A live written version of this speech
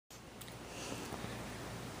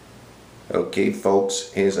Okay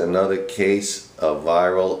folks, here's another case of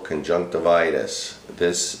viral conjunctivitis.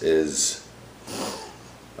 This is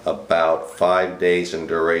about 5 days in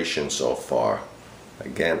duration so far.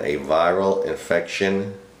 Again, a viral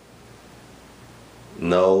infection.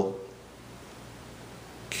 No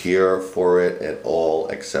cure for it at all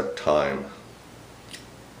except time.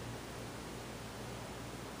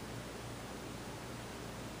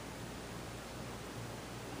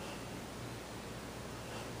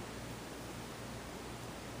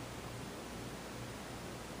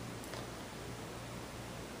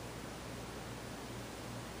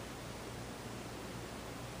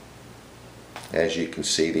 As you can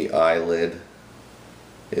see, the eyelid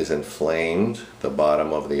is inflamed. The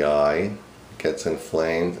bottom of the eye gets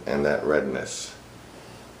inflamed, and that redness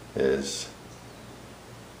is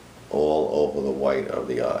all over the white of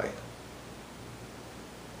the eye.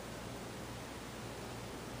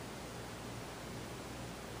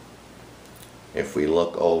 If we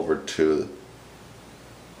look over to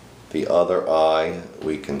the other eye,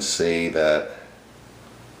 we can see that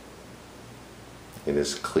it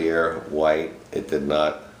is clear white. It did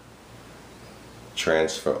not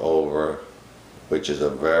transfer over, which is a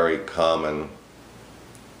very common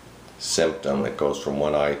symptom that goes from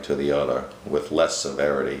one eye to the other with less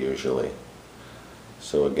severity usually.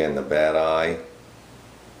 So again, the bad eye,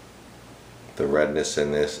 the redness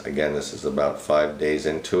in this, again, this is about 5 days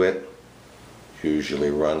into it.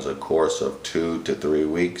 Usually runs a course of 2 to 3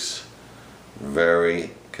 weeks.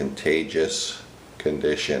 Very contagious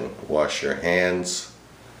condition. Wash your hands.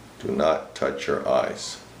 Do not touch your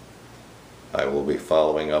eyes. I will be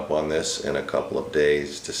following up on this in a couple of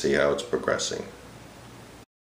days to see how it's progressing.